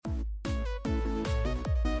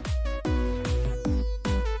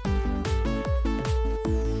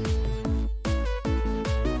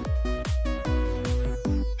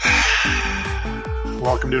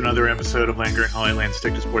Welcome to another episode of Langer and Holy Land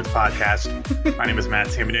Stick to Sports Podcast. My name is Matt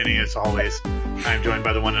Samadini. As always, I am joined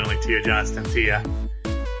by the one and only Tia Johnston. Tia.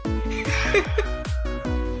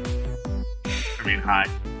 Hi.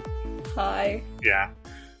 Hi. Yeah.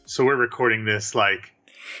 So we're recording this like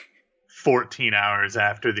 14 hours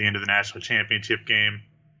after the end of the national championship game.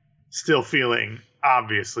 Still feeling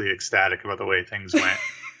obviously ecstatic about the way things went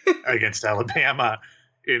against Alabama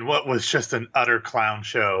in what was just an utter clown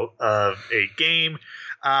show of a game.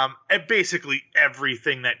 And basically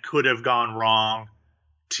everything that could have gone wrong,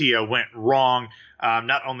 Tia, went wrong.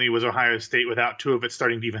 Not only was Ohio State without two of its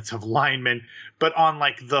starting defensive linemen, but on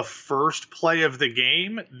like the first play of the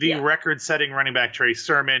game, the record-setting running back Trey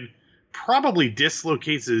Sermon probably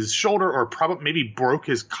dislocates his shoulder or probably maybe broke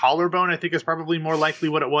his collarbone. I think is probably more likely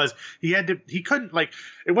what it was. He couldn't like,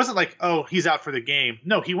 it wasn't like, oh, he's out for the game.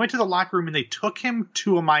 No, he went to the locker room and they took him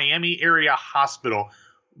to a Miami area hospital.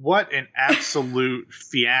 What an absolute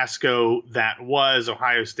fiasco that was.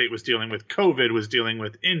 Ohio State was dealing with COVID, was dealing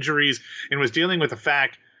with injuries, and was dealing with the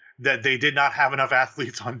fact that they did not have enough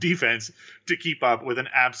athletes on defense to keep up with an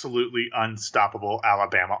absolutely unstoppable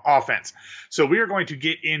Alabama offense. So we are going to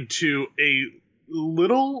get into a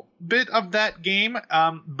little bit of that game,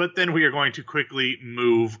 but then we are going to quickly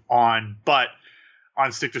move on. But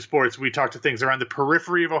on Stick to Sports, we talk to things around the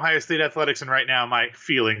periphery of Ohio State athletics, and right now my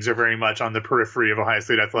feelings are very much on the periphery of Ohio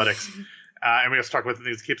State athletics. And we also talk about the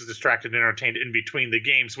things that keeps us distracted and entertained in between the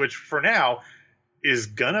games, which for now is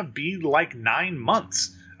going to be like 9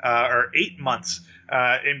 months or 8 months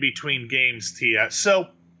in between games, Tia. So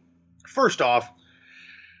first off,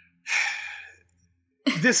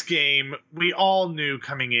 this game we all knew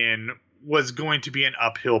coming in was going to be an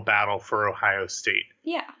uphill battle for Ohio State.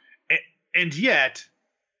 Yeah. And yet,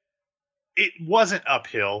 it wasn't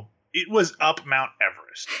uphill. It was up Mount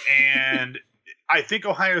Everest. And I think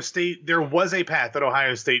Ohio State, there was a path that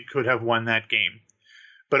Ohio State could have won that game.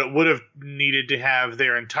 But it would have needed to have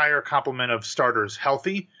their entire complement of starters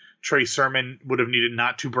healthy. Trey Sermon would have needed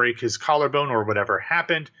not to break his collarbone or whatever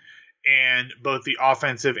happened. And both the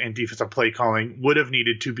offensive and defensive play calling would have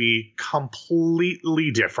needed to be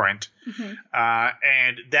completely different. Mm-hmm.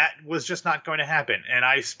 And that was just not going to happen. And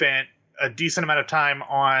I spent a decent amount of time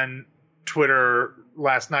on Twitter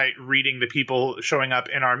last night reading the people showing up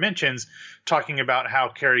in our mentions talking about how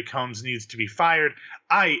Kerry Combs needs to be fired.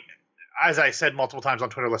 As I said multiple times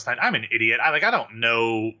on Twitter last night, I'm an idiot. I don't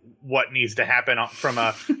know what needs to happen from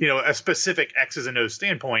a a specific X's and O's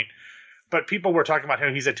standpoint. But people were talking about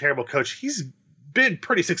how he's a terrible coach. He's been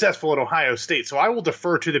pretty successful at Ohio State, so I will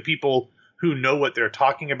defer to the people who know what they're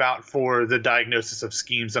talking about for the diagnosis of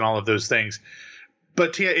schemes and all of those things.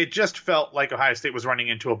 But Tia, it just felt like Ohio State was running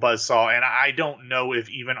into a buzzsaw, and I don't know if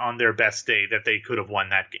even on their best day that they could have won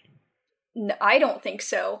that game. No, I don't think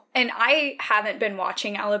so. And I haven't been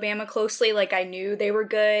watching Alabama closely. Like, I knew they were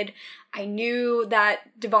good. I knew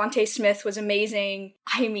that Devontae Smith was amazing.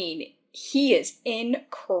 I mean, he is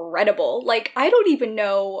incredible. Like, I don't even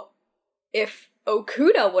know if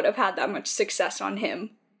Okudah would have had that much success on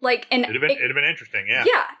him. Like, and it'd have been interesting, yeah.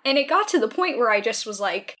 Yeah, and it got to the point where I just was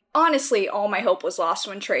like, honestly, all my hope was lost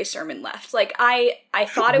when Trey Sermon left. Like, I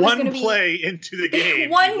thought it was going to be one play into the game.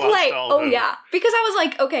 One play. Oh, yeah. Because I was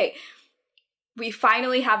like, okay, we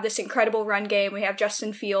finally have this incredible run game. We have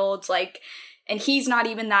Justin Fields, like, and he's not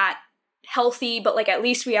even that healthy, but like, at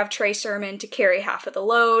least we have Trey Sermon to carry half of the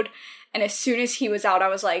load. And as soon as he was out, I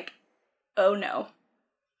was like, oh no.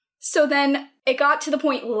 So then it got to the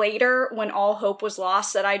point later when all hope was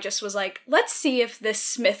lost that I just was like, let's see if this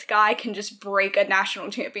Smith guy can just break a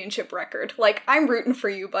national championship record. Like, I'm rooting for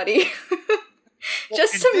you, buddy.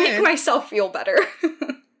 Just to make myself feel better.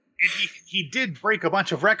 he did break a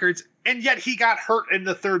bunch of records, and yet he got hurt in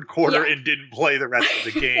the third quarter and didn't play the rest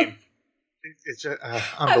of the game. It's just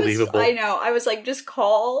unbelievable. I know. I was like, just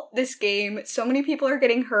call this game. So many people are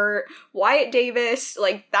getting hurt. Wyatt Davis,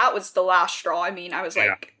 like, that was the last straw. I mean, I was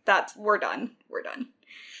like, we're done. We're done.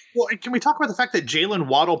 Well, and can we talk about the fact that Jalen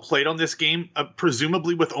Waddle played on this game,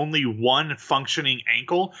 presumably with only one functioning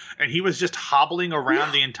ankle, and he was just hobbling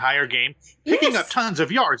around the entire game, picking up tons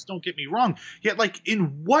of yards, don't get me wrong. Yet, like,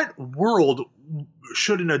 in what world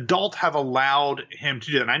should an adult have allowed him to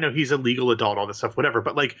do that? And I know he's a legal adult, all this stuff, whatever,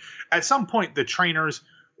 but, like, at some point, the trainers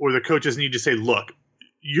or the coaches need to say, look,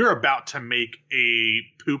 you're about to make a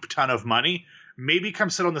poop ton of money. Maybe come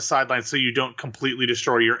sit on the sidelines so you don't completely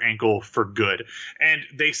destroy your ankle for good. And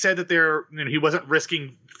they said that he wasn't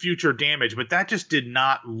risking future damage, but that just did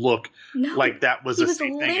not look like that was a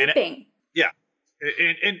thing. Limping.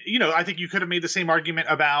 And I think you could have made the same argument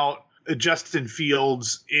about Justin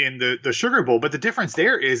Fields in the Sugar Bowl, but the difference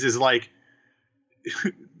there is like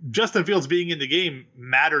Justin Fields being in the game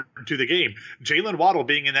mattered to the game. Jalen Waddle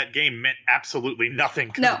being in that game meant absolutely nothing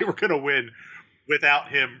because they were going to win without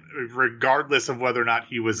him, regardless of whether or not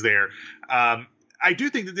he was there. I do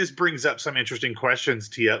think that this brings up some interesting questions,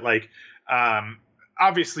 Tia. Like,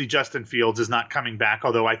 obviously, Justin Fields is not coming back,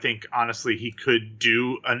 although I think, honestly, he could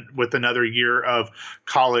do with another year of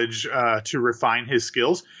college to refine his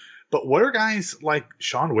skills. But what are guys like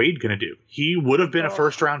Shaun Wade going to do? He would have been a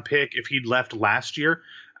first-round pick if he'd left last year.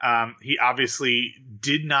 He obviously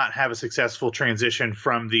did not have a successful transition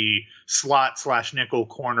from the slot/nickel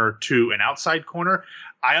corner to an outside corner.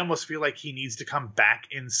 I almost feel like he needs to come back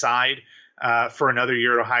inside for another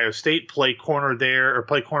year at Ohio State, play corner there or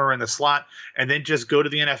play corner in the slot, and then just go to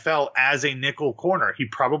the NFL as a nickel corner. He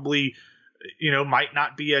probably, might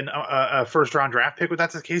not be a first-round draft pick if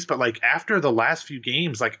that's the case, but like after the last few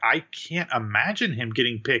games, like I can't imagine him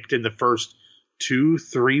getting picked in the first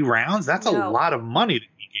 2-3 rounds. That's a lot of money that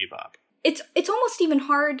he gave up. It's almost even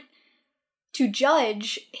hard to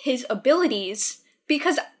judge his abilities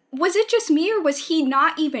because was it just me or was he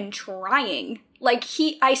not even trying? Like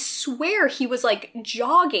I swear he was like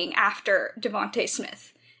jogging after Devontae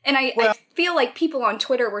Smith. And I feel like people on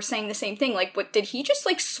Twitter were saying the same thing. Like, what, did he just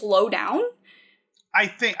like slow down? I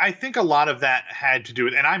think a lot of that had to do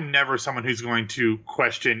with, and I'm never someone who's going to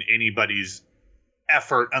question anybody's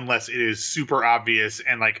effort unless it is super obvious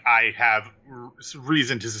and like I have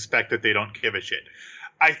reason to suspect that they don't give a shit.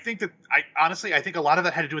 I think a lot of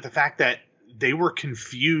that had to do with the fact that they were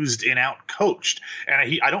confused and out-coached.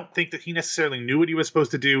 And I don't think that he necessarily knew what he was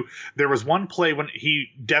supposed to do. There was one play when he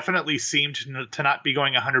definitely seemed to not be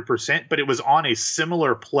going 100%, but it was on a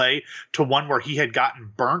similar play to one where he had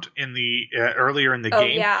gotten burnt in the earlier in the game. Oh,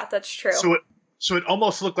 yeah, that's true. So it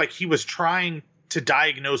almost looked like he was trying to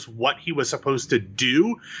diagnose what he was supposed to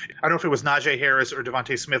do. I don't know if it was Najee Harris or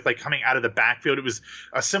Devontae Smith, like coming out of the backfield. It was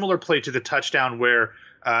a similar play to the touchdown where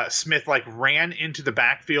Smith like ran into the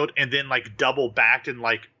backfield and then like double backed and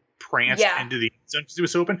like pranced into the zone because he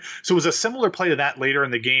was open. So it was a similar play to that later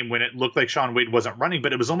in the game when it looked like Shaun Wade wasn't running,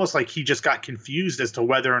 but it was almost like he just got confused as to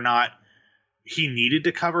whether or not he needed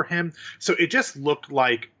to cover him. So it just looked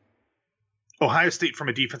like Ohio State from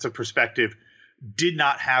a defensive perspective did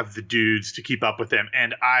not have the dudes to keep up with them.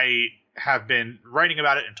 And I have been writing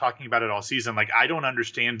about it and talking about it all season. Like, I don't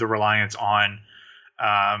understand the reliance on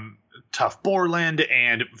Tough Borland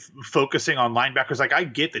and focusing on linebackers. Like, I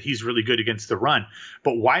get that he's really good against the run,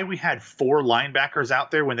 but why we had 4 linebackers out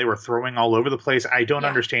there when they were throwing all over the place, I don't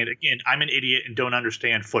understand. Again, I'm an idiot and don't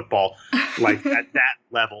understand football like at that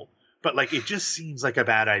level. But like, it just seems like a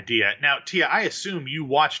bad idea. Now, Tia, I assume you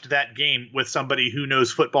watched that game with somebody who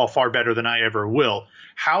knows football far better than I ever will.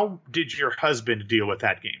 How did your husband deal with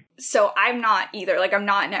that game? So I'm not either. Like, I'm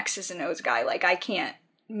not an X's and O's guy. Like, I can't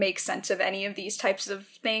make sense of any of these types of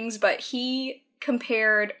things. But he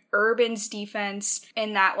compared Urban's defense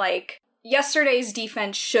in that, like, yesterday's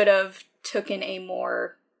defense should have taken a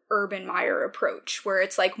more Urban Meyer approach, where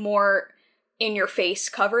it's like more in-your-face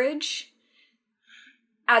coverage,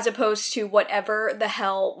 as opposed to whatever the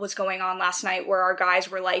hell was going on last night where our guys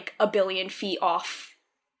were like a billion feet off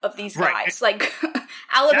of these guys. Right. Like,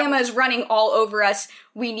 Alabama is running all over us.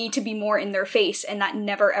 We need to be more in their face. And that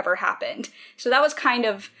never, ever happened. So that was kind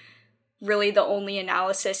of really the only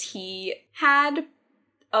analysis he had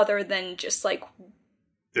other than just like,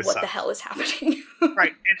 what the hell is happening?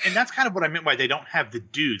 Right. And that's kind of what I meant by they don't have the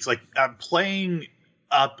dudes. Like, playing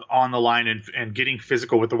up on the line and getting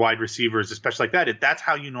physical with the wide receivers, especially like that. That's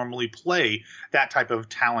how you normally play that type of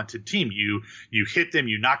talented team. You hit them,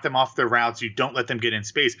 you knock them off their routes, you don't let them get in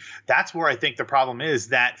space. That's where I think the problem is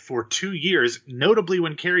that for 2 years, notably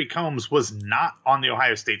when Kerry Combs was not on the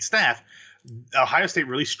Ohio State staff, Ohio State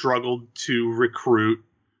really struggled to recruit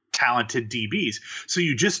talented DBs. So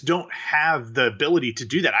you just don't have the ability to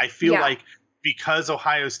do that. I feel like because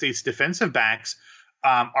Ohio State's defensive backs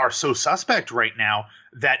are so suspect right now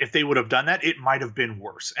that if they would have done that, it might have been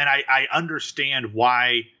worse. And I understand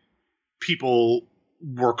why people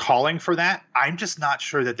were calling for that. I'm just not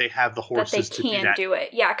sure that they have the horses to do that. That they can do it.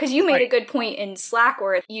 Yeah, because you made a good point in Slack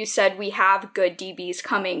where you said we have good DBs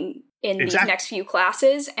coming in these next few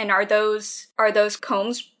classes. And are those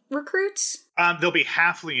Combs recruits? They'll be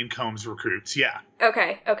Hafley and Combs recruits, yeah.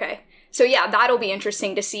 Okay. So yeah, that'll be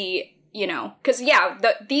interesting to see, because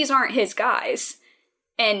these aren't his guys.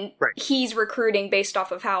 And he's recruiting based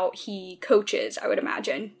off of how he coaches, I would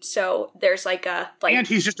imagine. So there's and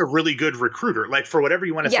he's just a really good recruiter. Like, for whatever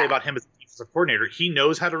you want to say about him as a defensive coordinator, he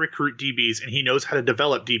knows how to recruit DBs and he knows how to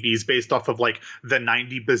develop DBs based off of like the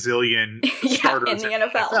 90 bazillion starters in the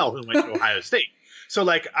NFL who went to Ohio State. So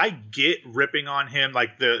like I get ripping on him,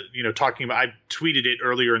 like talking about, I tweeted it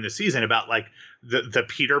earlier in the season about like the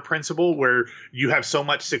Peter principle, where you have so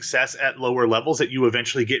much success at lower levels that you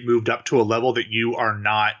eventually get moved up to a level that you are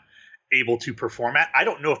not able to perform at. I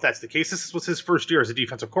don't know if that's the case. This was his first year as a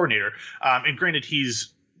defensive coordinator. And granted,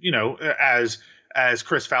 he's, as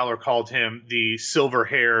Chris Fowler called him, the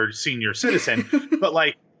silver-haired senior citizen, but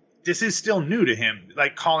like, this is still new to him,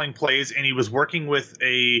 like calling plays, and he was working with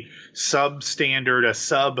a substandard,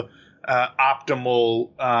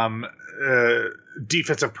 optimal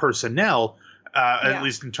defensive personnel, at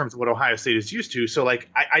least in terms of what Ohio State is used to. So like,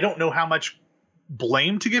 I don't know how much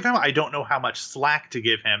blame to give him. I don't know how much slack to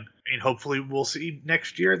give him. And hopefully we'll see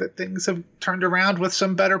next year that things have turned around with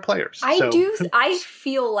some better players. I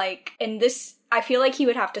feel like he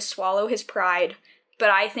would have to swallow his pride,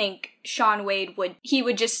 but I think Shaun Wade would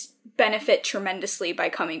just benefit tremendously by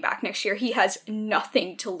coming back next year. He has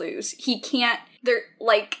nothing to lose.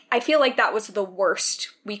 I feel like that was the worst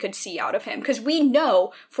we could see out of him, because we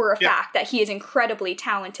know for a fact that he is incredibly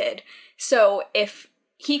talented. So if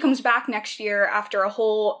he comes back next year after a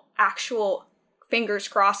whole actual, fingers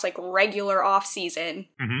crossed, like regular off season,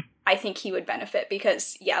 I think he would benefit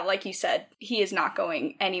because, like you said, he is not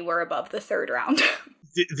going anywhere above the third round.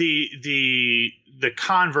 The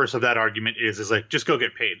converse of that argument is like, just go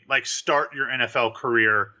get paid. Like, start your NFL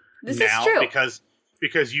career this now, is true.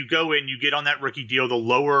 because you go in, you get on that rookie deal. The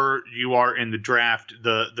lower you are in the draft,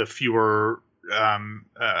 the fewer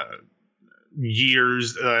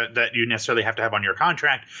years that you necessarily have to have on your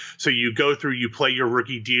contract. So you go through, you play your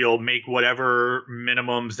rookie deal, make whatever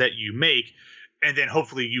minimums that you make, and then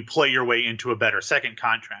hopefully you play your way into a better second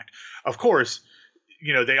contract. Of course,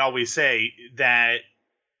 they always say that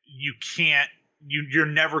you're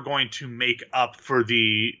never going to make up for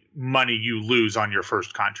the money you lose on your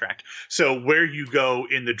first contract. So where you go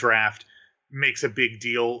in the draft makes a big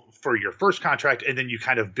deal for your first contract, and then you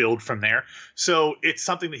kind of build from there. So it's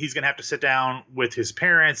something that he's going to have to sit down with his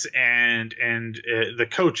parents and the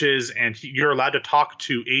coaches, and you're allowed to talk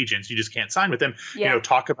to agents. You just can't sign with them.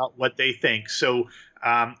 Talk about what they think. So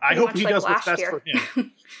I hope he does what's best for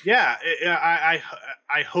him. Yeah,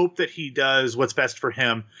 I hope that he does what's best for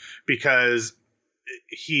him, because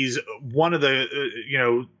he's one of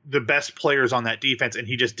the best players on that defense, and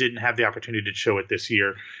he just didn't have the opportunity to show it this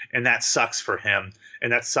year, and that sucks for him,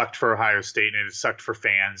 and that sucked for Ohio State, and it sucked for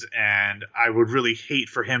fans. And I would really hate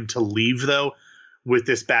for him to leave, though, with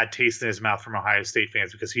this bad taste in his mouth from Ohio State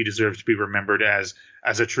fans, because he deserves to be remembered as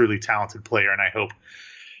a truly talented player. And I hope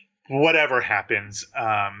whatever happens,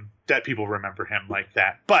 that people remember him like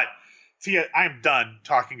that. But Tia, I'm done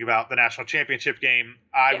talking about the national championship game.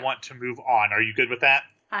 I want to move on. Are you good with that?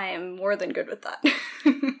 I am more than good with that.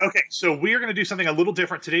 Okay, so we are going to do something a little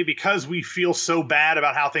different today because we feel so bad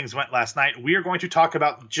about how things went last night. We are going to talk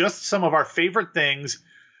about just some of our favorite things,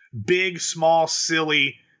 big, small,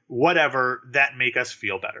 silly, whatever, that make us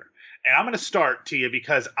feel better. And I'm going to start, Tia,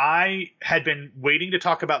 because I had been waiting to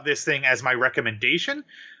talk about this thing as my recommendation.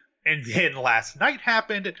 And then last night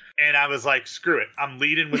happened, and I was like, screw it. I'm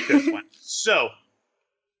leading with this one. So,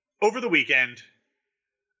 over the weekend,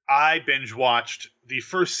 I binge-watched the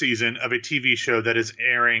first season of a TV show that is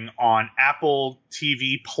airing on Apple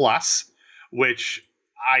TV+, which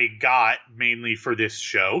I got mainly for this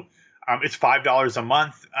show. It's $5 a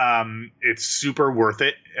month. It's super worth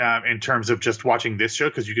it in terms of just watching this show,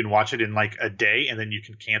 because you can watch it in like a day and then you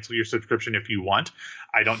can cancel your subscription if you want.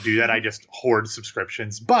 I don't do that. I just hoard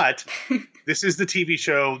subscriptions. But this is the TV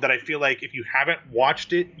show that I feel like if you haven't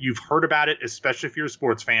watched it, you've heard about it, especially if you're a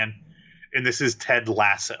sports fan. And this is Ted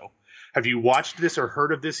Lasso. Have you watched this or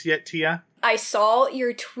heard of this yet, Tia? I saw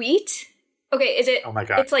your tweet. Okay, is it? Oh my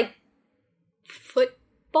God. It's like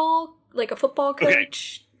football, like a football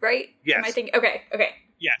coach. Okay. Right? Yes. Am I thinking? Okay.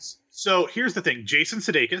 Yes. So here's the thing. Jason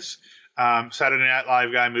Sudeikis, Saturday Night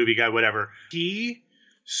Live guy, movie guy, whatever. He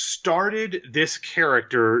started this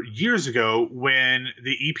character years ago when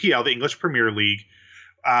the EPL, the English Premier League,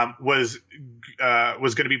 was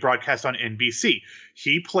going to be broadcast on NBC.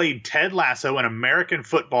 He played Ted Lasso, an American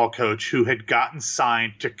football coach who had gotten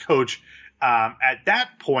signed to coach at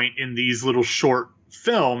that point in these little short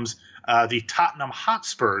films, the Tottenham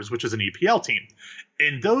Hotspurs, which is an EPL team.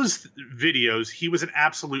 In those videos, he was an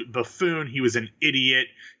absolute buffoon. He was an idiot.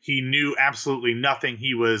 He knew absolutely nothing.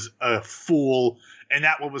 He was a fool. And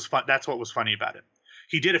that's what was funny about it.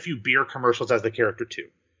 He did a few beer commercials as the character too.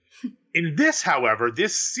 In this, however,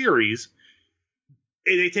 this series,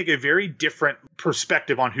 they take a very different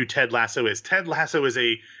perspective on who Ted Lasso is. Ted Lasso is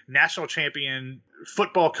a national champion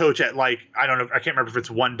football coach at I don't know, I can't remember if it's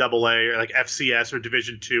 1AA or like FCS or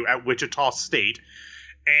Division II at Wichita State.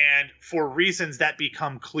 And for reasons that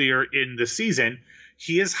become clear in the season,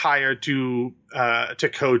 he is hired to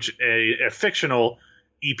coach a fictional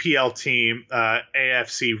EPL team,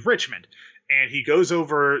 AFC Richmond. And he goes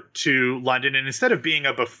over to London, and instead of being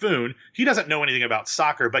a buffoon, he doesn't know anything about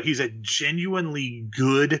soccer, but he's a genuinely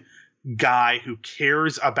good guy who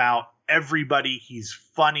cares about everybody. He's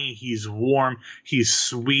funny, he's warm, he's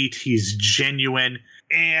sweet, he's genuine.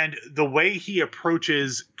 And the way he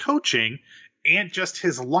approaches coaching and just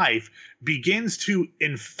his life begins to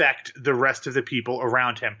infect the rest of the people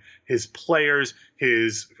around him. His players,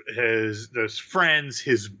 his friends,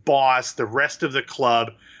 his boss, the rest of the club.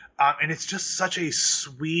 And it's just such a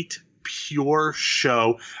sweet, pure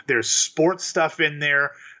show. There's sports stuff in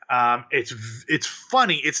there. It's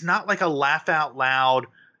funny. It's not like a laugh out loud,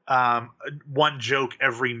 one joke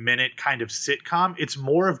every minute kind of sitcom. It's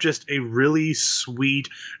more of just a really sweet,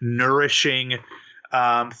 nourishing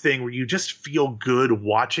thing where you just feel good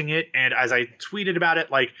watching it. And as I tweeted about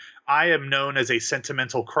it, like, I am known as a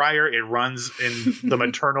sentimental crier. It runs in the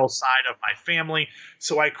maternal side of my family,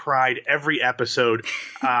 so I cried every episode.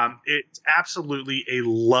 It's absolutely a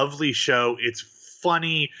lovely show. It's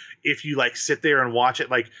funny if you like sit there and watch it.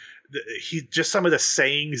 Like, just some of the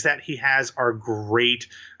sayings that he has are great.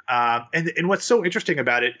 And what's so interesting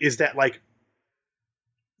about it is that, like,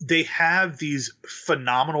 they have these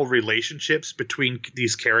phenomenal relationships between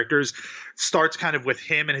these characters. Starts kind of with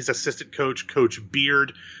him and his assistant coach, Coach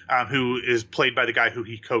Beard, who is played by the guy who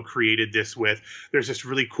he co-created this with. There's this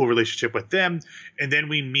really cool relationship with them. And then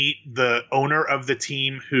we meet the owner of the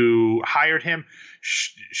team who hired him.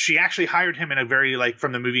 She actually hired him in a very, like,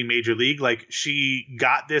 from the movie Major League, like, she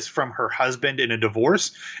got this from her husband in a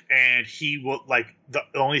divorce, and he will, like, the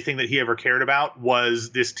only thing that he ever cared about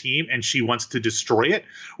was this team, and she wants to destroy it,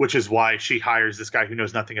 which is why she hires this guy who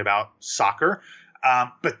knows nothing about soccer.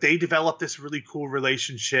 But they develop this really cool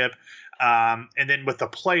relationship. And then with the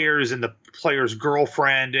players and the player's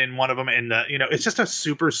girlfriend and one of them, and it's just a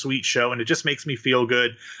super sweet show, and it just makes me feel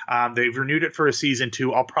good. They've renewed it for a season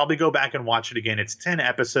 2. I'll probably go back and watch it again. It's 10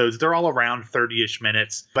 episodes. They're all around 30-ish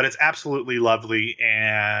minutes, but it's absolutely lovely,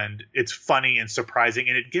 and it's funny and surprising,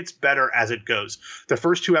 and it gets better as it goes. The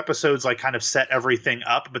first 2 episodes, like, kind of set everything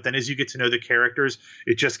up, but then as you get to know the characters,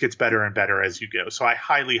 it just gets better and better as you go. So I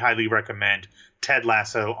highly, highly recommend Ted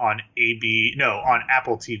Lasso on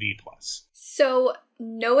Apple TV Plus. So,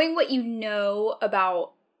 knowing what you know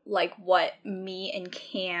about, like, what me and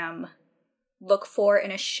Cam look for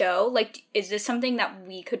in a show, like, is this something that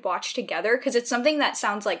we could watch together? Because it's something that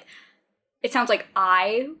sounds like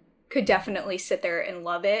I could definitely sit there and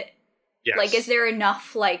love it. Yes. Like, is there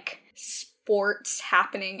enough, like, sports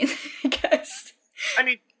happening, I guess? I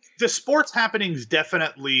mean, the sports happenings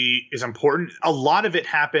definitely is important. A lot of it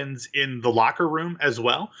happens in the locker room as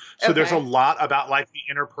well. So okay. There's a lot about, like,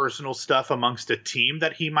 the interpersonal stuff amongst a team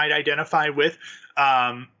that he might identify with.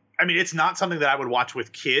 I mean, it's not something that I would watch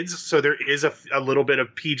with kids. So there is a little bit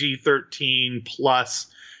of PG-13 plus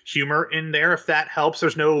humor in there, if that helps.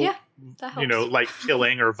 There's no, like,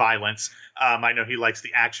 killing or violence. I know he likes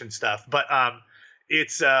the action stuff, but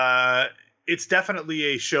it's definitely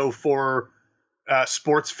a show for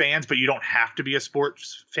sports fans, but you don't have to be a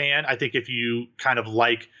sports fan. I think if you kind of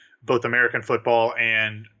like both American football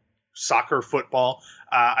and soccer football,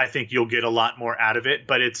 I think you'll get a lot more out of it.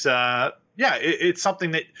 But it's it's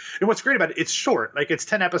something that, and what's great about it, it's short. Like, it's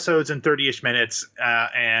 10 episodes and 30-ish minutes,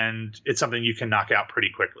 and it's something you can knock out pretty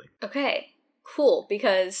quickly. Okay, cool.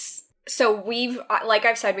 Because so like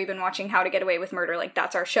I've said, we've been watching How to Get Away with Murder. Like,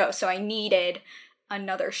 that's our show. So I needed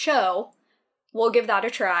another show. We'll give that a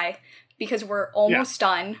try, because we're almost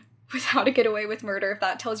done with How to Get Away with Murder, if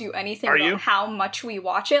that tells you anything about how much we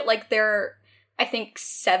watch it. Like, there are, I think,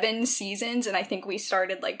 7 seasons, and I think we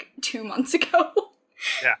started, like, 2 months ago.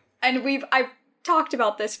 Yeah. And I've talked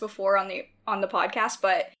about this before on the podcast,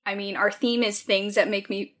 but, I mean, our theme is things that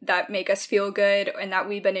make us feel good and that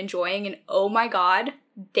we've been enjoying, and oh my god,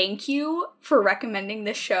 thank you for recommending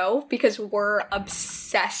this show, because we're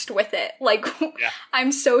obsessed with it. Like,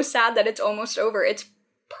 I'm so sad that it's almost over. It's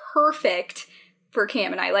perfect for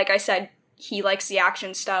Cam and I. Like I said, he likes the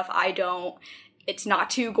action stuff. I don't. It's not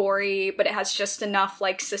too gory, but it has just enough,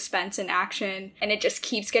 like, suspense and action, and it just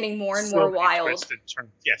keeps getting more and more wild.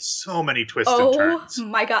 Yes, so many twists and turns. Oh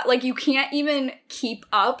my god, like, you can't even keep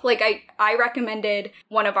up. Like, I recommended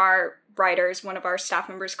one of our writers, one of our staff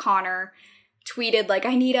members, Connor, tweeted, like,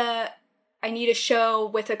 I need a show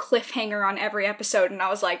with a cliffhanger on every episode, and I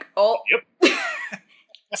was like, oh. Yep.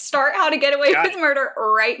 Start How to Get Away with Murder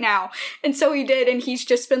right now. And so he did, and he's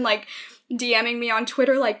just been, like, DMing me on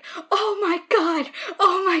Twitter, like, oh my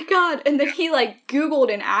god, and then he, like,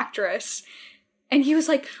 Googled an actress, And he was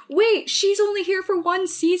like, wait, she's only here for one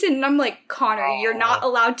season. And I'm like, Connor, you're not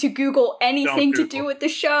allowed to Google anything to do with the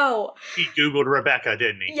show. He Googled Rebecca,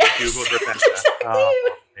 didn't he? Yes, He Googled Rebecca. exactly.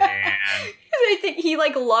 Oh, man. I think he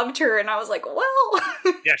like loved her, and I was like, well.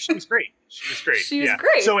 Yeah, she was great. She was great. She was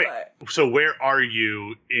great. So wait, so where are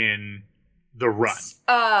you in the run?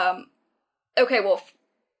 Okay, well,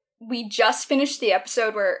 we just finished the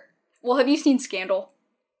episode where, well, have you seen Scandal?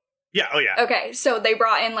 Yeah, oh yeah. Okay, so they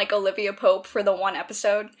brought in like Olivia Pope for the one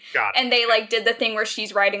episode. Got it. And they like did the thing where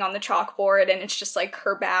she's writing on the chalkboard and it's just like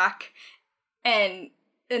her back. And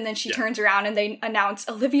then she turns around and they announce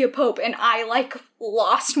Olivia Pope, and I like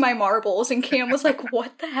lost my marbles, and Cam was like,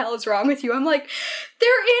 what the hell is wrong with you? I'm like,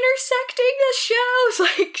 they're intersecting the shows,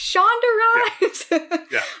 like Shonda Rhimes.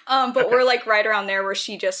 Yeah. But we're like right around there where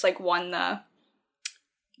she just like won the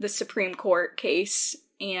Supreme Court case,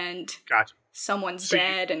 and someone's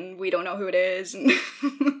dead and we don't know who it is.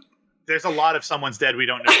 There's a lot of someone's dead, we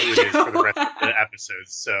don't know who it is for the rest of the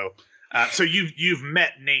episodes. So you've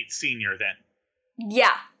met Nate Sr. then?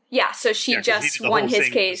 Yeah. So she just won his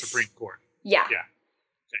case. The Supreme Court. Yeah. Okay.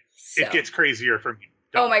 So. It gets crazier from here.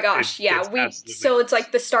 Oh my gosh, so it's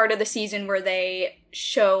like the start of the season where they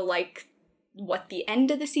show like what the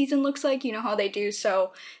end of the season looks like. You know how they do.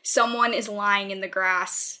 So someone is lying in the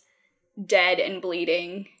grass, dead and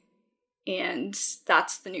bleeding, and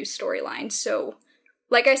that's the new storyline. So,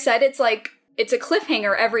 like I said, it's like it's a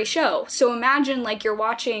cliffhanger every show. So imagine like you're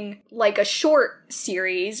watching like a short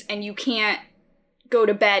series and you can't go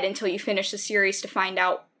to bed until you finish the series to find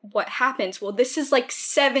out what happens. Well, this is like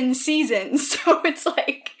 7 seasons, so it's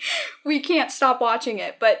like we can't stop watching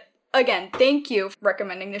it. But again, thank you for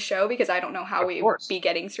recommending the show, because I don't know how we would be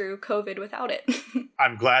getting through COVID without it.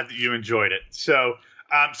 I'm glad that you enjoyed it. So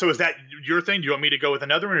is that your thing? Do you want me to go with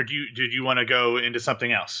another one, or did you want to go into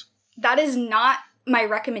something else? That is not my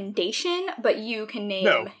recommendation, but you can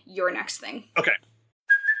name your next thing. Okay.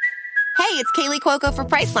 Hey, it's Kaylee Cuoco for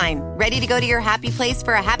Priceline. Ready to go to your happy place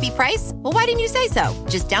for a happy price? Well, why didn't you say so?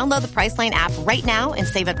 Just download the Priceline app right now and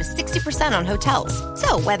save up to 60% on hotels.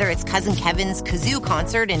 So whether it's Cousin Kevin's Kazoo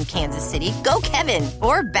Concert in Kansas City, go Kevin,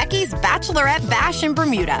 or Becky's Bachelorette Bash in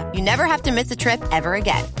Bermuda, you never have to miss a trip ever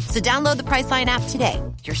again. So download the Priceline app today.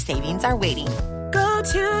 Your savings are waiting. Go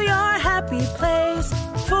to your happy place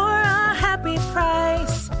for a happy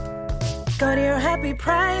price. Go to your happy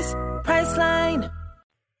price, Priceline.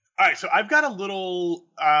 All right, so I've got a little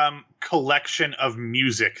collection of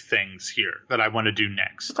music things here that I want to do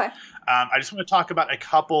next. Okay. I just want to talk about a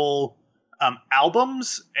couple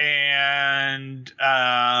albums, and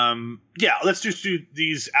let's just do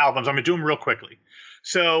these albums. I'm going to do them real quickly.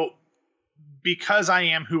 So because I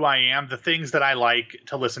am who I am, the things that I like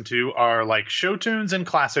to listen to are like show tunes and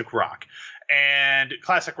classic rock. And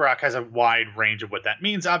classic rock has a wide range of what that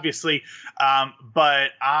means, obviously.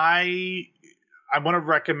 But I want to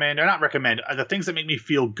recommend, or not recommend, the things that make me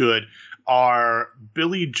feel good are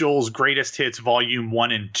Billy Joel's Greatest Hits Volume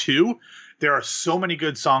 1 and 2. There are so many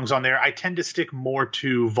good songs on there. I tend to stick more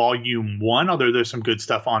to Volume 1, although there's some good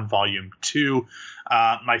stuff on Volume 2.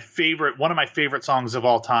 One of my favorite songs of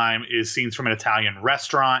all time is Scenes from an Italian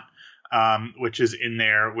Restaurant, which is in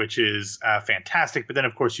there, which is fantastic. But then,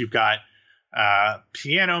 of course, you've got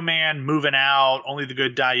Piano Man, Moving Out, Only the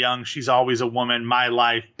Good Die Young, She's Always a Woman, My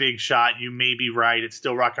Life, Big Shot, You May Be Right, It's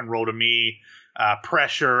Still Rock and Roll to Me,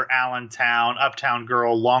 Pressure, Allentown, Uptown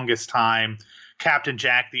Girl, Longest Time, Captain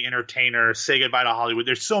Jack, The Entertainer, Say Goodbye to Hollywood.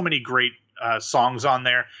 There's so many great songs on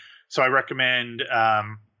there. So I recommend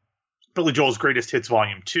Billy Joel's Greatest Hits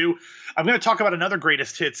Volume 2. I'm going to talk about another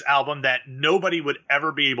Greatest Hits album that nobody would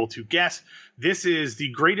ever be able to guess. This is the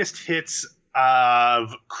Greatest Hits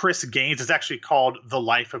of Chris Gaines. It's actually called The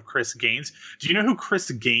Life of Chris Gaines. Do you know who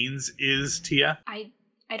Chris Gaines is, Tia? I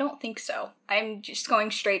don't think so. I'm just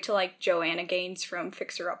going straight to like Joanna Gaines from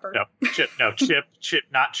Fixer Upper. Chip,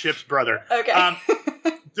 not Chip's brother. Okay.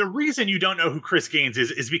 The reason you don't know who Chris Gaines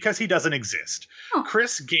is because he doesn't exist. Oh.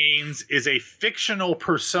 Chris Gaines is a fictional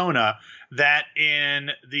persona that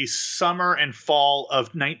in the summer and fall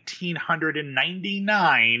of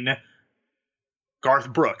 1999,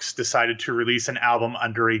 Garth Brooks decided to release an album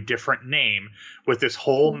under a different name with this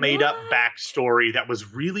whole made-up backstory that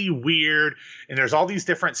was really weird, and there's all these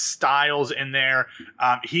different styles in there.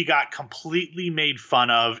 He got completely made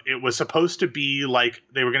fun of. It was supposed to be like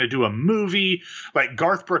they were going to do a movie. Like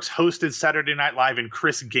Garth Brooks hosted Saturday Night Live, and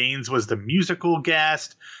Chris Gaines was the musical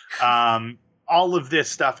guest. All of this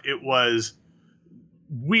stuff, it was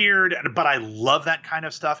weird, but I love that kind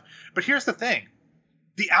of stuff. But here's the thing.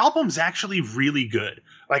 The album's actually really good.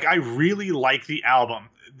 Like, I really like the album.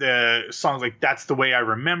 the songs like That's the Way I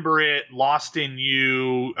Remember It, Lost in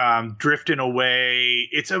You, Drifting Away.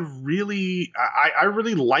 It's a really, I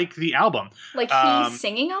really like the album. Like he's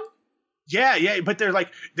singing them? Yeah, but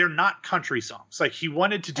they're not country songs. Like he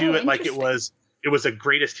wanted to do it like it was a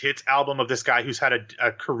greatest hits album of this guy who's had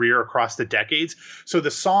a career across the decades. So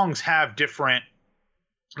the songs have different,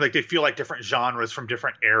 like they feel like different genres from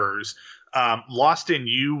different eras. Lost in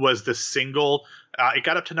You was the single. It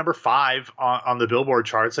got up to number 5 on the Billboard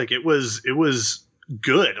charts. Like it was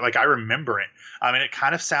good. Like I remember it. I mean, it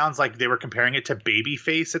kind of sounds like they were comparing it to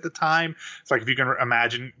Babyface at the time. It's like if you can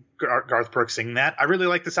imagine Garth Brooks singing that. I really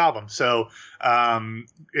like this album. So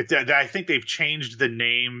I think they've changed the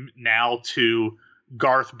name now to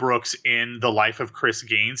Garth Brooks in the Life of Chris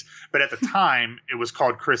Gaines. But at the time, it was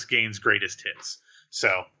called Chris Gaines' Greatest Hits.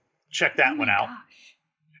 So check that one out. Gosh.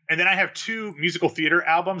 And then I have 2 musical theater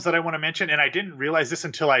albums that I want to mention. And I didn't realize this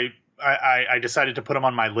until I decided to put them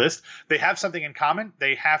on my list. They have something in common.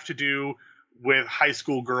 They have to do with high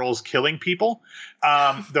school girls killing people.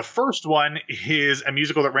 The first one is a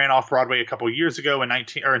musical that ran off Broadway a couple years ago in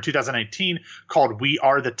 2019 called We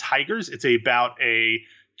Are the Tigers. It's about a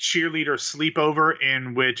cheerleader sleepover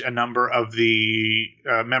in which a number of the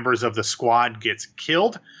members of the squad gets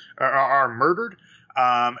killed or are murdered.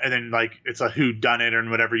 And then like it's a whodunit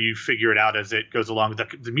and whatever, you figure it out as it goes along.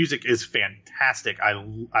 The music is fantastic.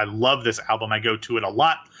 I love this album. I go to it a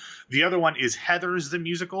lot. The other one is Heathers the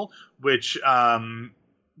Musical, which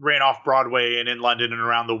ran off Broadway and in London and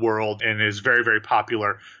around the world and is very, very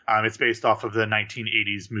popular. It's based off of the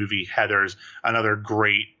 1980s movie Heathers, another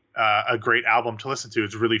great album to listen to.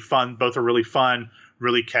 It's really fun. Both are really fun,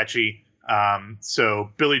 really catchy. So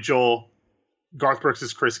Billy Joel, Garth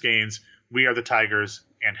Brooks' Chris Gaines, We Are the Tigers,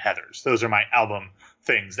 and Heathers. Those are my album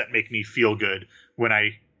things that make me feel good when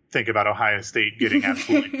I think about Ohio State getting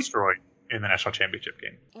absolutely destroyed in the national championship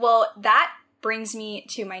game. Well, that brings me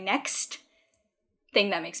to my next thing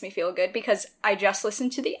that makes me feel good, because I just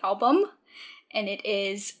listened to the album, and it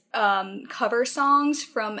is cover songs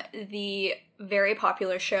from the very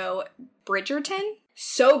popular show Bridgerton.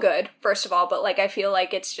 So good, first of all, but like I feel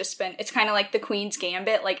like it's kind of like the Queen's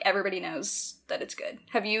Gambit. Like everybody knows that it's good.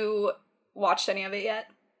 Have you watched any of it yet?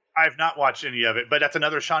 I've not watched any of it, but that's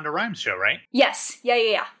another Shonda Rhimes show, right? Yes.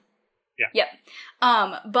 Yeah. Yep.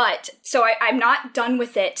 But so I'm not done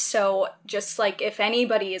with it. So just like if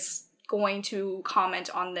anybody is going to comment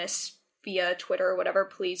on this via Twitter or whatever,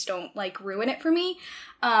 please don't like ruin it for me.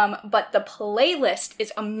 But the playlist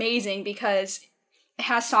is amazing because it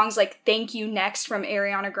has songs like Thank You Next from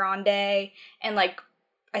Ariana Grande and like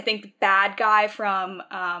I think Bad Guy from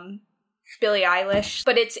Billie Eilish,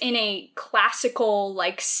 but it's in a classical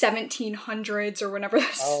like 1700s or whenever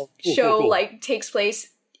this show like takes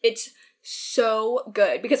place. It's so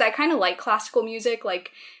good because I kind of like classical music,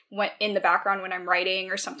 like when in the background when I'm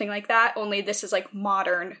writing or something like that, only this is like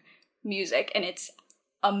modern music and it's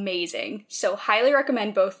amazing. So highly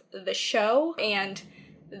recommend both the show and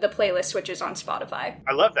the playlist, which is on Spotify.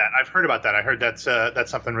 I love that. I've heard about that. I heard that's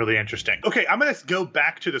something really interesting. Okay, I'm going to go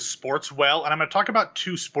back to the sports well, and I'm going to talk about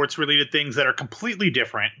 2 sports-related things that are completely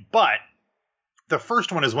different, but the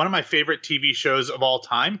first one is one of my favorite TV shows of all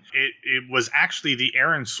time. It was actually the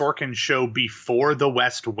Aaron Sorkin show before The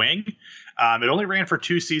West Wing. It only ran for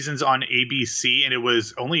 2 seasons on ABC, and it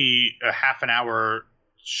was only a half an hour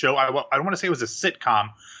show. I don't want to say it was a sitcom,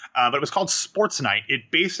 but it was called Sports Night.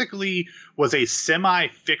 It basically was a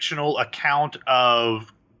semi-fictional account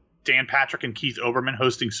of Dan Patrick and Keith Olbermann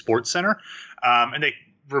hosting SportsCenter, and they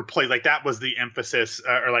replaced, like, that was the emphasis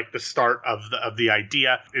or like the start of the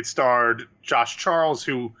idea. It starred Josh Charles,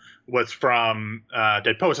 who was from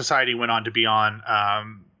Dead Poet Society, went on to be on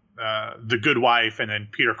The Good Wife, and then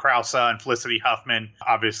Peter Krause and Felicity Huffman,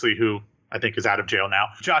 obviously, who I think is out of jail now.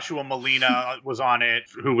 Joshua Malina was on it,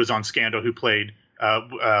 who was on Scandal, who played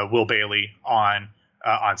Will Bailey on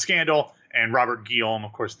Scandal, and Robert Guillaume,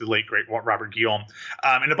 of course, the late great Robert Guillaume,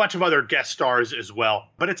 and a bunch of other guest stars as well.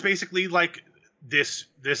 But it's basically like this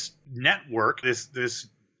network, this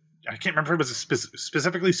I can't remember if it was a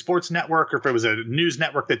specifically sports network or if it was a news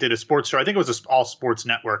network that did a sports show. I think it was all sports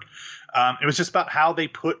network. It was just about how they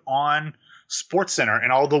put on SportsCenter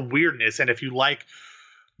and all the weirdness. And if you like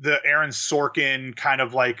the Aaron Sorkin kind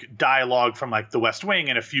of like dialogue from like The West Wing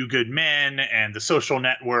and A Few Good Men and The Social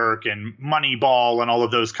Network and Moneyball and all of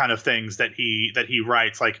those kind of things that he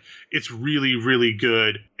writes, like it's really, really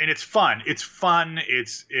good. And it's fun.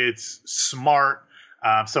 It's smart.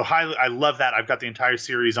 So I love that. I've got the entire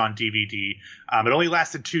series on DVD. It only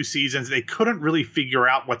lasted 2 seasons. They couldn't really figure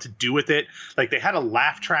out what to do with it. Like they had a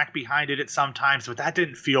laugh track behind it at some times, but that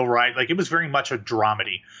didn't feel right. Like it was very much a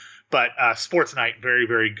dramedy. But Sports Night, very,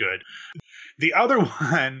 very good. The other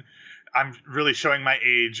one, I'm really showing my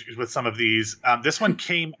age with some of these. This one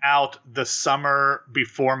came out the summer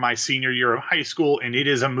before my senior year of high school, and it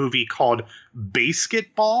is a movie called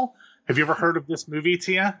Basketball. Have you ever heard of this movie,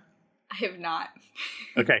 Tia? I have not.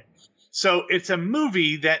 Okay. So it's a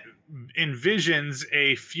movie that envisions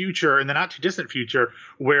a future in the not too distant future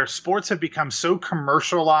where sports have become so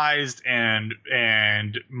commercialized and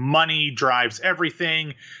money drives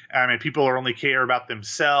everything. And people only care about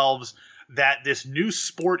themselves, that this new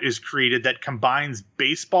sport is created that combines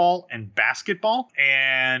baseball and basketball.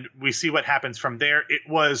 And we see what happens from there. It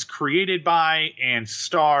was created by and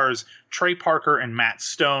stars Trey Parker and Matt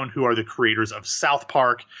Stone, who are the creators of South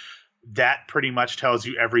Park. That pretty much tells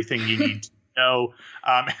you everything you need to know.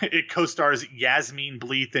 It co-stars Yasmine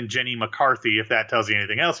Bleeth and Jenny McCarthy, if that tells you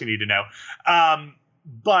anything else you need to know.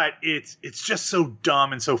 But it's just so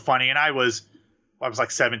dumb and so funny. And I was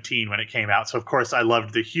like 17 when it came out, so of course I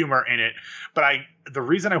loved the humor in it. But the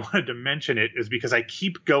reason I wanted to mention it is because I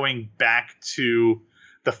keep going back to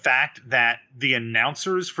the fact that the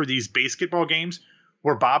announcers for these basketball games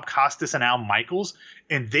were Bob Costas and Al Michaels,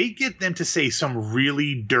 and they get them to say some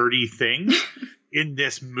really dirty things in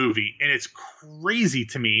this movie, and it's crazy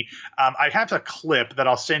to me. I have a clip that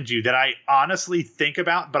I'll send you that I honestly think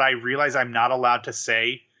about, but I realize I'm not allowed to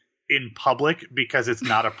say in public because it's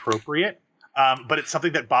not appropriate. But it's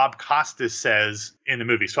something that Bob Costas says in the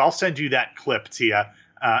movie. So I'll send you that clip, Tia,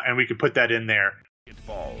 and we can put that in there.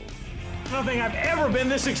 I don't think I've ever been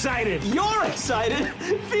this excited. You're excited?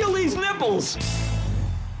 Feel these nipples.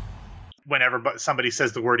 Whenever somebody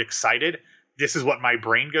says the word excited, this is what my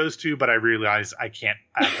brain goes to, but I realize I can't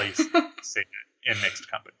at least say it in mixed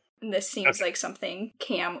company. And this seems like something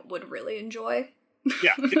Cam would really enjoy.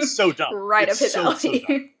 Yeah, it's so dumb. Right up his alley. So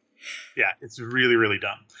dumb. Yeah, it's really, really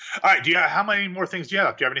dumb. All right, how many more things do you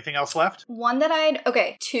have? Do you have anything else left?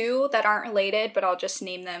 Two that aren't related, but I'll just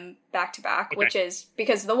name them back to back, which is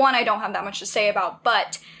because the one I don't have that much to say about,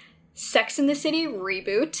 but Sex and the City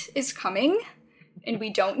reboot is coming, and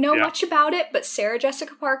we don't know much about it, but Sarah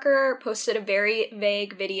Jessica Parker posted a very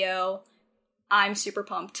vague video. I'm super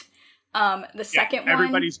pumped. The second one,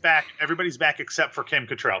 everybody's back except for Kim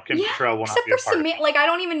Cattrall. Kim Cattrall will not be a part of it. Like, I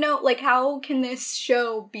don't even know, like, how can this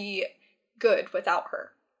show be good without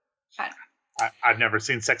her? I've never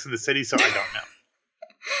seen Sex and the City, so I don't know.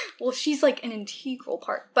 Well, she's like an integral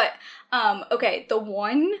part. But okay, the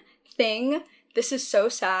one thing, this is so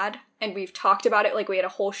sad, and we've talked about it, like we had a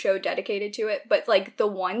whole show dedicated to it, but like the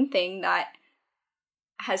one thing that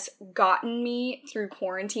has gotten me through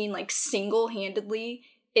quarantine, like single-handedly,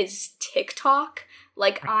 is TikTok.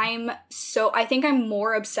 Like, I think I'm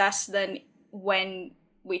more obsessed than when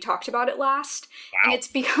we talked about it last. Wow. And it's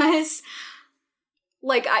because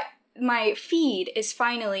like my feed is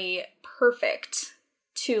finally perfect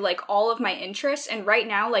to like all of my interests, and right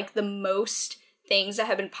now like the most things that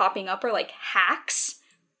have been popping up are like hacks,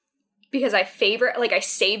 because I save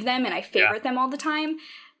them and I favorite them all the time.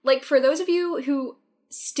 Like, for those of you who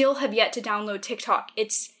still have yet to download TikTok,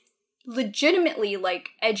 it's legitimately like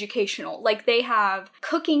educational. Like, they have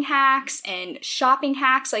cooking hacks and shopping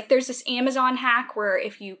hacks. Like, there's this Amazon hack where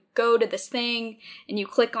if you go to this thing and you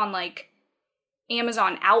click on like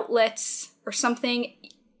Amazon outlets or something,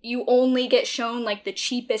 you only get shown like the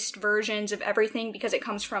cheapest versions of everything, because it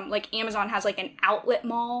comes from like Amazon has like an outlet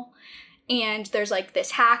mall. And there's like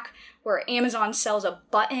this hack where Amazon sells a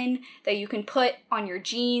button that you can put on your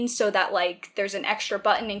jeans so that like there's an extra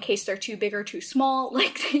button in case they're too big or too small.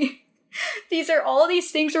 Like, these are all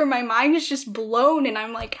these things where my mind is just blown, and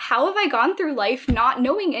I'm like, how have I gone through life not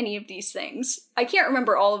knowing any of these things? I can't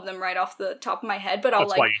remember all of them right off the top of my head, but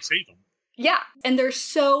That's why you save them. Yeah, and there's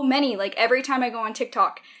so many. Like, every time I go on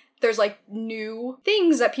TikTok, there's like new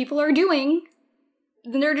things that people are doing.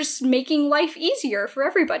 They're just making life easier for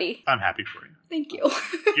everybody. I'm happy for you. Thank you.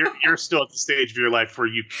 You're still at the stage of your life where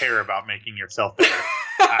you care about making yourself better.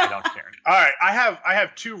 I don't care. All right, I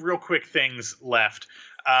have two real quick things left.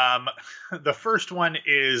 The first one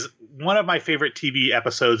is one of my favorite TV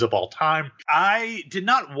episodes of all time. I did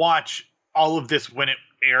not watch all of this when it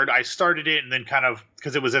aired. I started it and then kind of,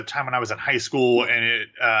 because it was a time when I was in high school, and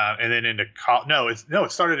then into college.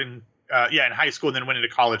 It started in high school and then went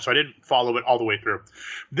into college, so I didn't follow it all the way through.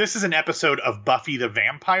 This is an episode of Buffy the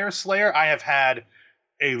Vampire Slayer. I have had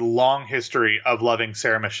a long history of loving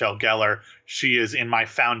Sarah Michelle Gellar. She is in my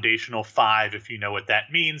foundational 5, if you know what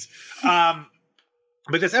that means.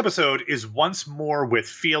 But this episode is once more with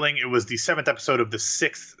feeling. It was the 7th episode of the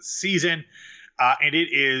 6th season. And it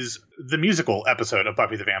is the musical episode of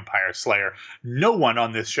Buffy the Vampire Slayer. No one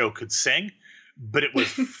on this show could sing, but it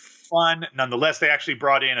was fun. Nonetheless, they actually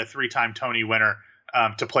brought in a 3-time Tony winner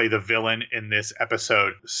to play the villain in this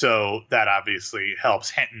episode. So that obviously helps.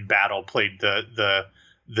 Henton Battle played the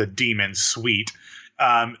demon Sweet.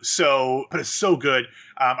 But it's so good.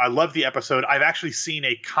 I love the episode. I've actually seen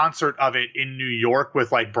a concert of it in New York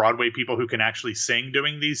with like Broadway people who can actually sing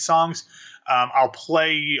doing these songs.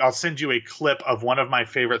 I'll send you a clip of one of my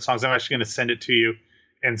favorite songs. I'm actually going to send it to you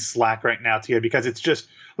in Slack right now, Tia, because it's just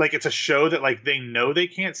like, it's a show that like they know they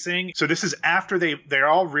can't sing. So this is after they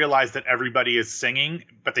all realize that everybody is singing,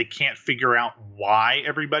 but they can't figure out why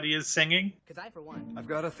everybody is singing. Because I, for one, I've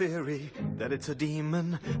got a theory that it's a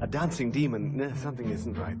demon, a dancing demon. Something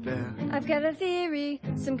isn't right there. I've got a theory,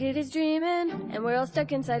 some kid is dreaming, and we're all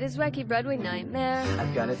stuck inside his wacky Broadway nightmare.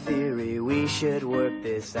 I've got a theory, we should work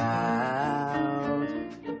this out.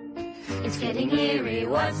 It's getting eerie,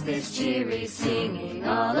 what's this cheery singing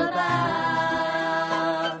all about?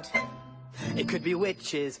 It could be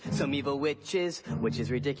witches, some evil witches, which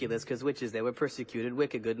is ridiculous, because witches, they were persecuted,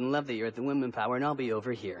 wicked, good, and love the earth and women power, and I'll be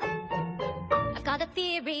over here. I've got a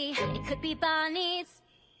theory, it could be bunnies.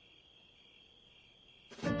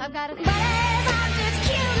 I've got a theory, I'm just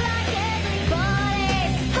cute like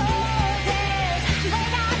everybody's poses. They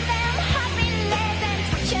got them happy legs and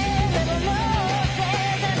touchy little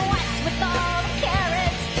noses. And what's with all the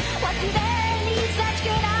carrots? What do they need such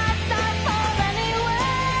good eyesight for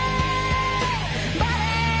anyway?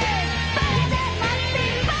 Bunnies, bunnies, it must be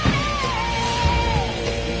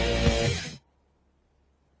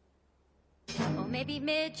bunnies. Or maybe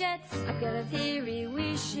midgets. I've got a theory,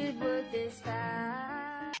 we should work this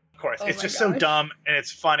fast. Of course, it's just so dumb and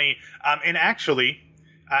it's funny. And actually,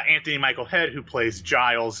 Anthony Michael Head, who plays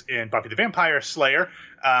Giles in Buffy the Vampire Slayer,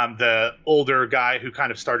 the older guy who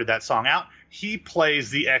kind of started that song out, he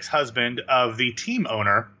plays the ex-husband of the team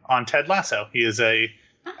owner on Ted Lasso. He is a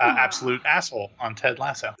absolute asshole on Ted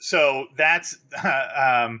Lasso. So that's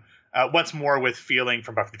what's more with Feeling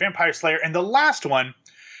from Buffy the Vampire Slayer. And the last one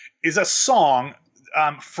is a song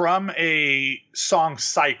from a song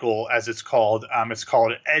cycle, as it's called. It's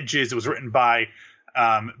called Edges. It was written by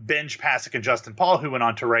Benj Pasek and Justin Paul, who went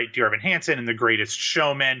on to write Dear Evan Hansen and The Greatest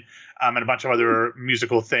Showman, and a bunch of other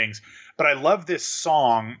musical things. But I love this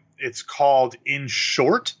song. It's called In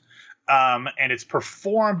Short, and it's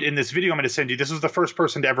performed in this video I'm going to send you. This was the first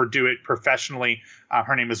person to ever do it professionally.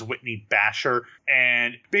 Her name is Whitney Basher.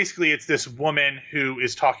 And basically it's this woman who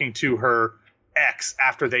is talking to her ex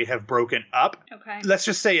after they have broken up. Okay. Let's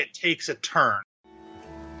just say it takes a turn.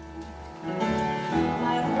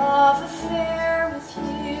 My love affair with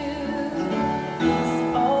you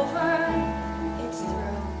is over, it's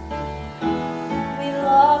through. We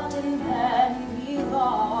loved and then we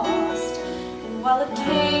lost, and while it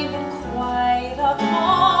came at quite a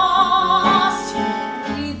cost,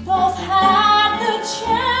 we both had the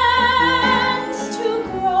chance to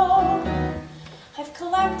grow. I've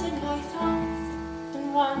collected my thoughts,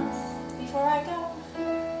 and once before I go,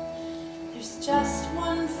 there's just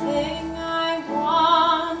one thing I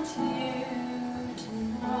want you to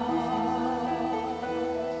know.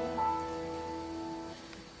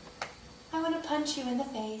 I want to punch you in the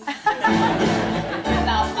face.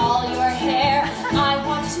 About all your hair, I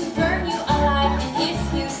want to burn you alive, and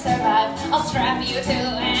if you survive, I'll strap you to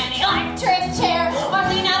an electric chair, or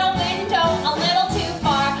lean out a window a little too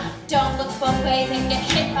far. Don't look both ways and get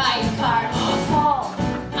hit by your car. Fall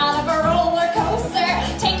out of a roller coaster,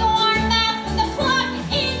 take a warm bath with a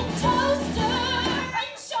plug-in toaster.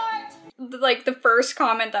 In short. Like, the first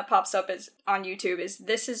comment that pops up is on YouTube is,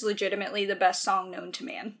 "This is legitimately the best song known to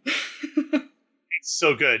man." It's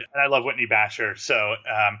so good. And I love Whitney Basher. So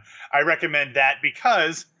I recommend that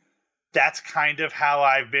because that's kind of how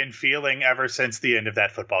I've been feeling ever since the end of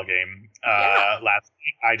that football game last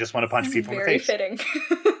week. I just want to punch people in the face. Very fitting.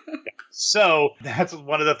 So that's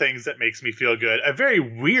one of the things that makes me feel good. A very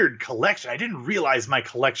weird collection. I didn't realize my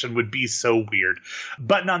collection would be so weird.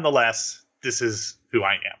 But nonetheless, this is who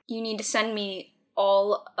I am. You need to send me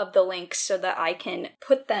all of the links so that I can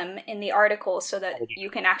put them in the article so that you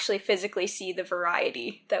can actually physically see the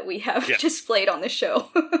variety that we have displayed on the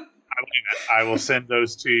show. I will send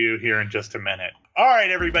those to you here in just a minute. All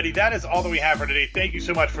right, everybody, that is all that we have for today. Thank you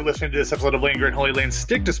so much for listening to this episode of Land Grant Holy Land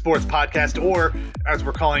Stick to Sports podcast, or as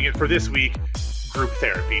we're calling it for this week, group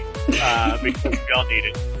therapy, because we all need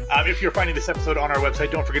it. If you're finding this episode on our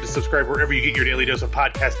website, don't forget to subscribe wherever you get your daily dose of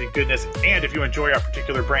podcasting goodness. And if you enjoy our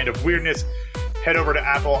particular brand of weirdness, head over to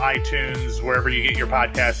Apple, iTunes, wherever you get your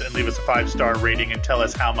podcasts, and leave us a 5-star rating and tell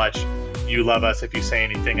us how much you love us. If you say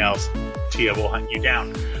anything else, Tia will hunt you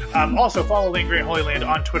down. Also, follow Lane Grant Holy Land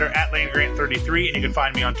on Twitter at LaneGrant33, and you can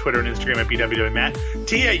find me on Twitter and Instagram at BWWMatt.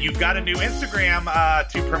 Tia, you've got a new Instagram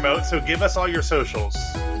to promote, so give us all your socials.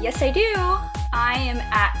 Yes, I do. I am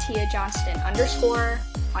at Tia Johnston _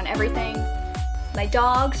 on everything. My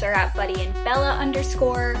dogs are at Buddy and Bella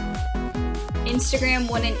 _ Instagram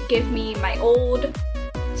wouldn't give me my old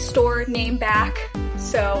store name back,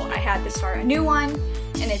 so I had to start a new one,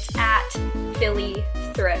 and it's at Philly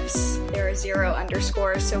Thrifts. There are 0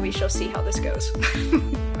 underscores, so we shall see how this goes.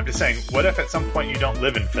 I'm just saying, what if at some point you don't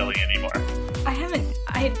live in Philly anymore? I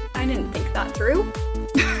didn't think that through.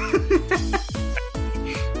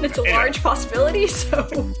 It's a large possibility, so.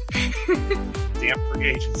 Damn free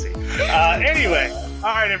agency. Anyway,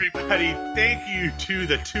 all right, everybody. Thank you to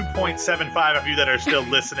the 2.75 of you that are still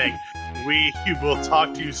listening. We will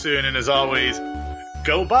talk to you soon, and as always,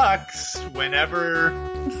 go Bucks whenever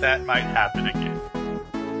that might happen again.